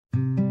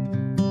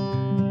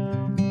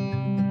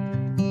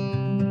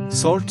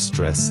Salt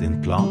stress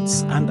in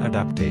plants and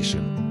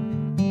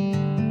adaptation.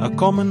 A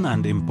common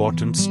and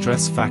important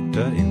stress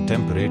factor in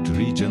temperate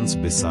regions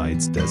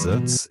besides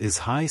deserts is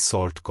high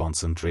salt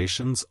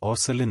concentrations or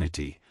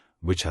salinity,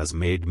 which has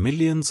made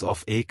millions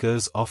of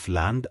acres of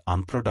land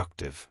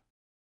unproductive.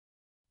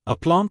 A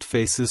plant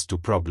faces two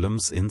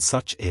problems in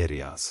such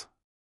areas: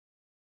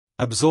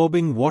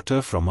 absorbing water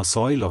from a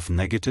soil of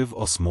negative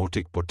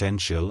osmotic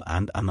potential,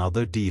 and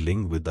another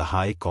dealing with the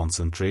high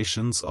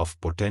concentrations of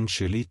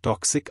potentially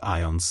toxic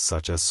ions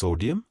such as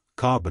sodium,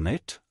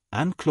 carbonate,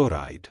 and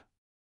chloride.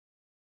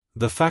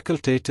 The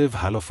facultative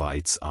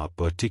halophytes are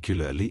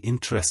particularly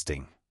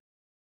interesting.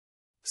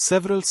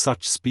 Several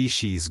such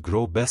species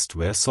grow best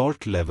where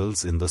salt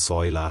levels in the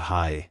soil are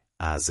high,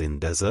 as in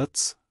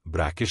deserts,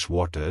 brackish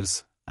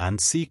waters, and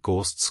sea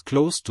coasts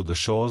close to the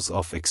shores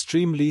of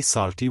extremely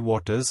salty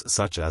waters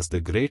such as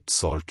the Great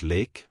Salt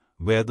Lake,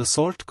 where the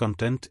salt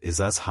content is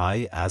as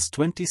high as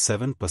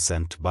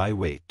 27% by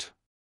weight.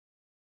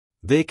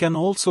 They can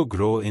also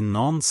grow in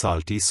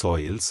non-salty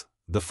soils.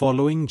 The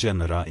following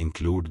genera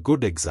include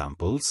good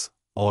examples: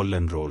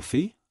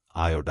 Orlenrolfi,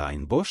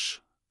 iodine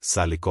bush,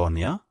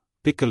 salicornia,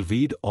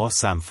 pickleweed or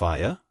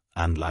samphire,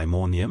 and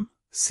limonium,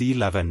 sea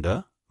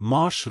lavender,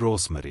 marsh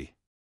rosemary.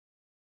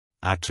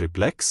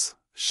 Atriplex,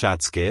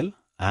 shadscale,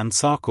 and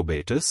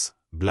sarcobatus,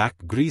 black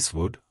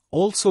greasewood,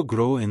 also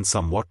grow in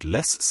somewhat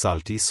less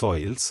salty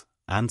soils,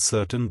 and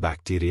certain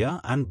bacteria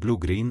and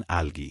blue-green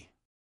algae.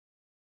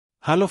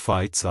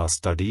 Halophytes are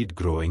studied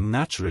growing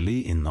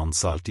naturally in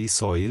non-salty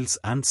soils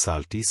and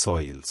salty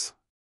soils.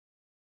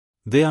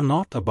 They are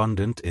not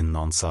abundant in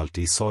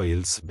non-salty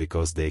soils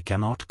because they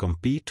cannot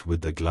compete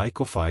with the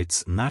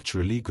glycophytes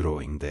naturally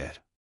growing there.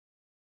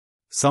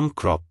 Some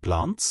crop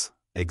plants,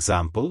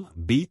 example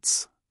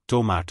beets,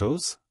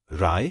 tomatoes,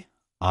 rye,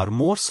 are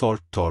more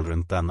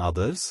salt-tolerant than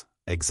others,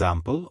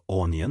 example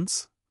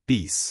onions,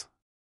 peas.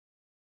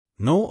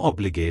 No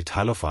obligate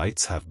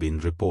halophytes have been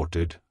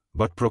reported,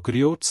 but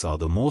prokaryotes are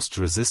the most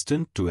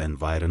resistant to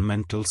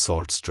environmental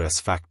salt stress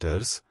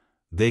factors.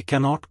 They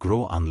cannot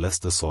grow unless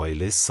the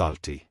soil is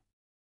salty.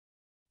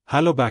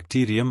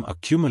 Halobacterium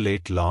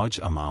accumulate large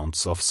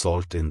amounts of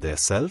salt in their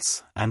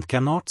cells and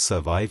cannot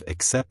survive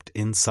except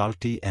in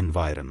salty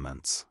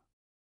environments.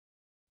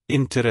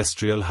 In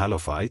terrestrial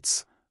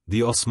halophytes,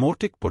 the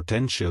osmotic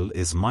potential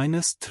is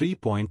minus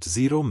 3.0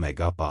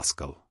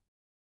 megapascal.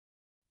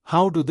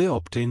 How do they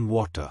obtain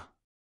water?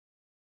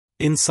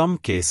 In some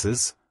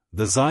cases,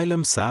 the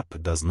xylem sap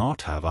does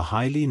not have a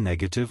highly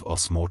negative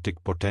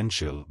osmotic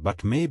potential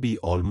but may be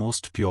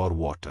almost pure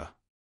water.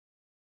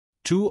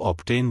 To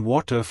obtain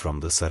water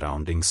from the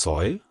surrounding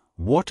soil,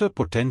 water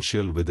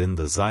potential within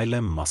the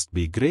xylem must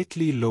be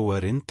greatly lower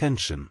in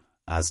tension,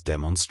 as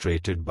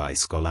demonstrated by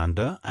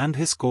Scolander and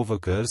his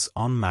coworkers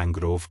on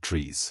mangrove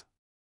trees.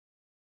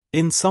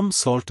 In some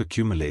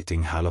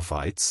salt-accumulating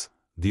halophytes,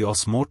 the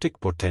osmotic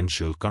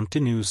potential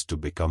continues to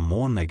become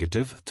more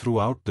negative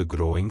throughout the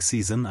growing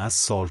season as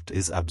salt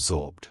is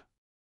absorbed.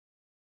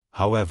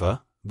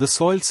 However, the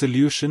soil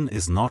solution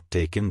is not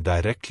taken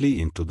directly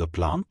into the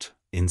plant.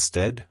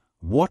 Instead,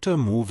 water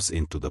moves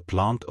into the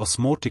plant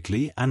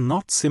osmotically and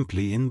not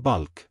simply in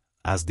bulk,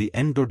 as the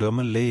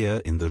endodermal layer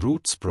in the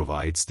roots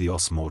provides the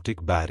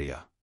osmotic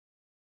barrier.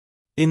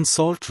 In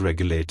salt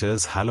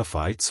regulators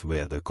halophytes,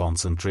 where the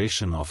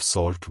concentration of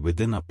salt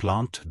within a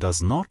plant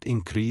does not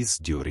increase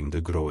during the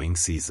growing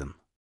season.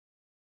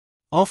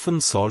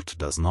 Often salt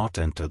does not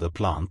enter the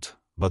plant,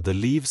 but the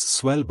leaves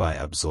swell by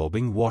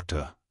absorbing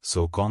water,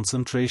 so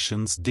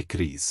concentrations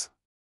decrease.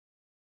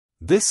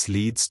 This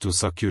leads to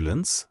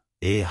succulence,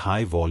 a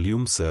high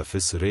volume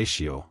surface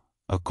ratio,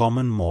 a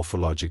common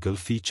morphological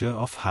feature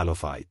of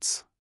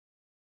halophytes.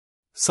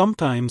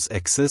 Sometimes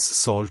excess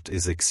salt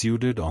is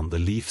exuded on the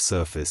leaf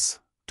surface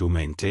to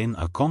maintain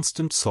a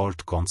constant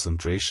salt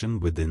concentration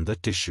within the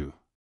tissue.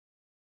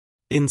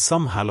 In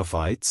some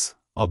halophytes,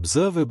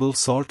 observable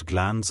salt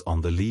glands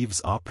on the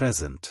leaves are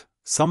present,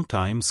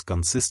 sometimes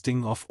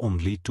consisting of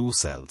only 2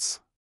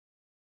 cells.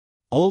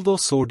 Although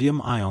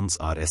sodium ions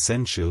are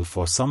essential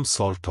for some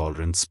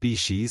salt-tolerant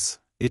species,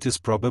 it is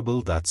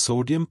probable that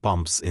sodium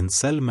pumps in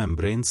cell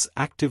membranes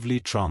actively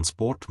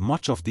transport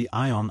much of the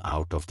ion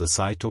out of the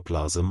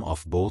cytoplasm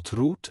of both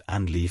root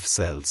and leaf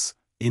cells,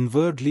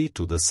 inwardly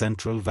to the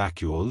central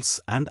vacuoles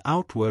and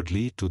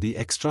outwardly to the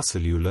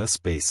extracellular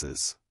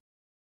spaces.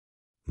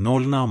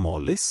 Nolna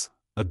mollis,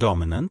 a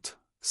dominant,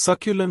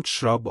 succulent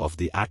shrub of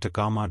the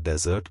Atacama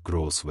Desert,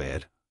 grows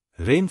where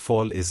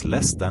rainfall is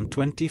less than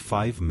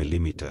 25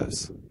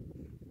 millimeters.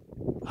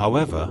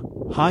 However,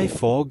 high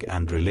fog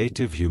and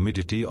relative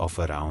humidity of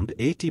around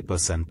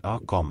 80% are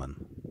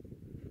common.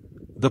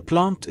 The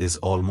plant is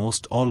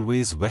almost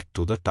always wet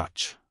to the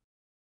touch.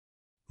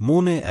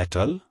 Mooney et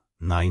al.,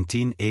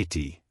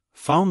 1980,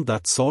 found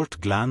that salt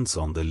glands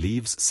on the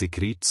leaves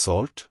secrete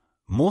salt,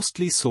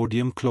 mostly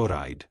sodium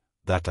chloride,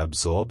 that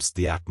absorbs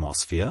the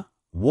atmosphere,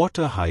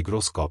 water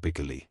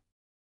hygroscopically.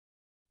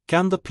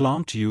 Can the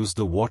plant use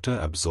the water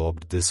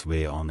absorbed this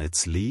way on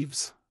its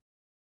leaves?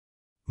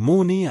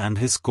 Mooney and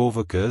his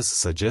coworkers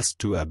suggest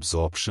 2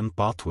 absorption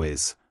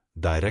pathways,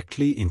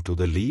 directly into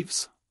the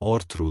leaves, or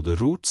through the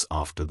roots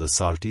after the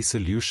salty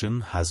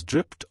solution has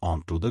dripped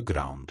onto the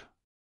ground.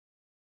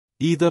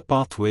 Either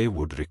pathway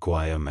would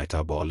require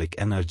metabolic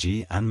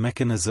energy and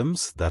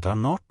mechanisms that are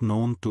not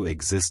known to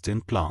exist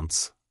in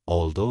plants,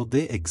 although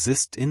they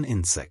exist in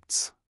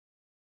insects.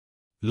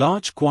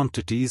 Large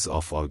quantities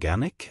of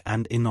organic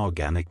and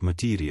inorganic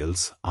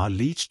materials are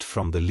leached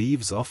from the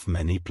leaves of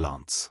many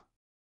plants.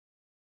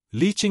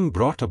 Leaching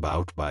brought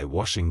about by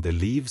washing the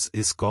leaves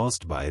is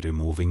caused by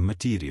removing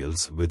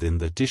materials within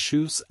the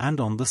tissues and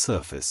on the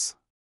surface.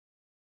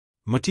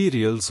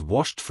 Materials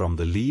washed from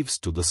the leaves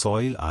to the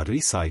soil are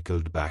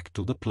recycled back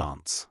to the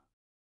plants.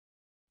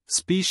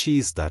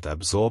 Species that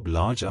absorb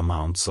large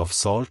amounts of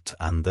salt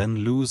and then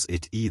lose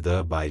it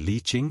either by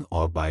leaching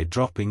or by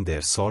dropping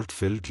their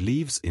salt-filled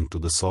leaves into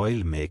the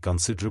soil may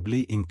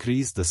considerably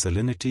increase the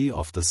salinity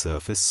of the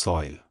surface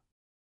soil.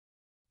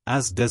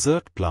 As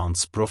desert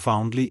plants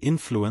profoundly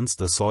influence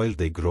the soil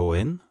they grow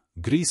in,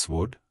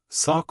 greasewood,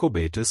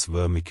 Sarcobatus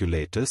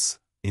vermiculatus,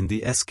 in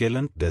the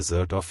Escalent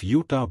Desert of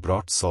Utah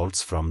brought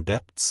salts from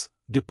depths,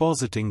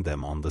 depositing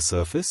them on the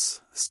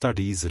surface,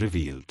 studies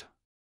revealed.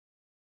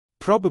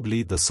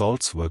 Probably the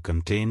salts were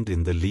contained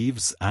in the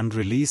leaves and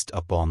released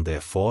upon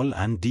their fall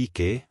and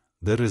decay.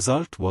 The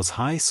result was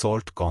high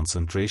salt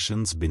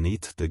concentrations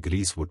beneath the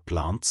greasewood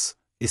plants,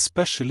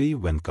 especially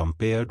when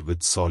compared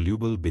with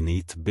soluble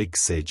beneath big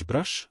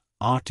sagebrush,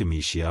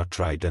 Artemisia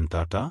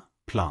tridentata,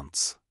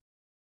 plants.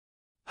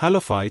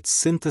 Halophytes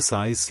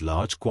synthesize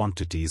large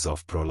quantities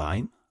of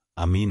proline,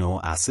 amino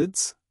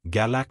acids,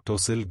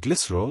 galactosyl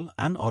glycerol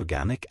and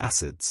organic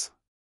acids.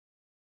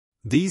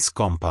 These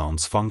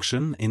compounds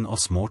function in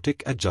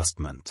osmotic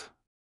adjustment.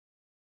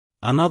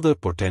 Another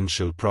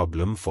potential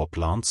problem for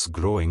plants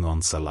growing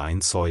on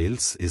saline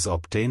soils is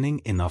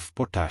obtaining enough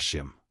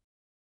potassium.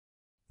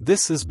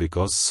 This is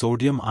because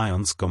sodium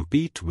ions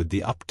compete with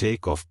the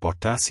uptake of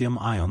potassium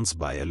ions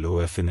by a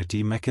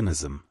low-affinity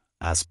mechanism,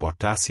 as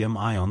potassium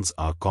ions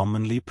are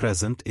commonly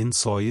present in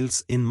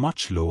soils in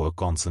much lower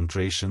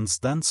concentrations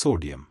than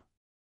sodium.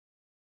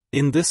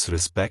 In this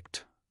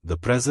respect, the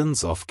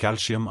presence of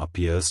calcium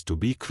appears to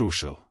be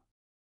crucial.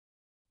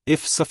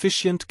 If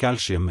sufficient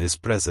calcium is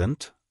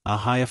present, a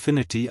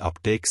high-affinity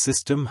uptake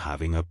system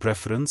having a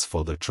preference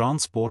for the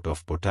transport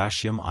of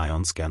potassium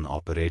ions can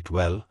operate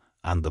well,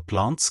 and the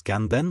plants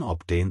can then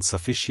obtain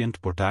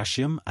sufficient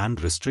potassium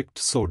and restrict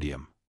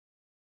sodium.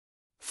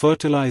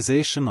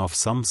 Fertilization of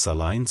some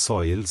saline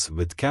soils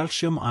with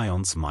calcium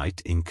ions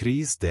might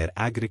increase their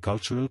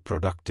agricultural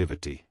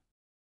productivity.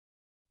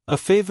 A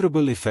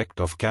favorable effect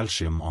of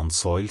calcium on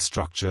soil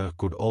structure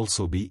could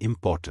also be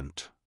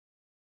important.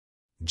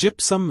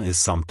 Gypsum is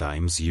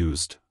sometimes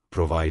used,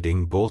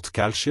 providing both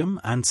calcium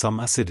and some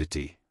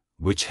acidity,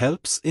 which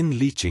helps in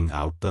leaching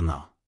out the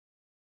Na.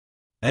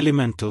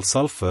 Elemental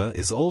sulfur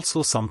is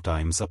also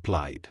sometimes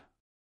applied.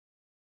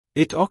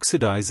 It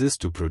oxidizes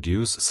to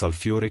produce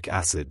sulfuric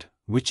acid,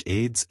 which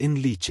aids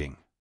in leaching.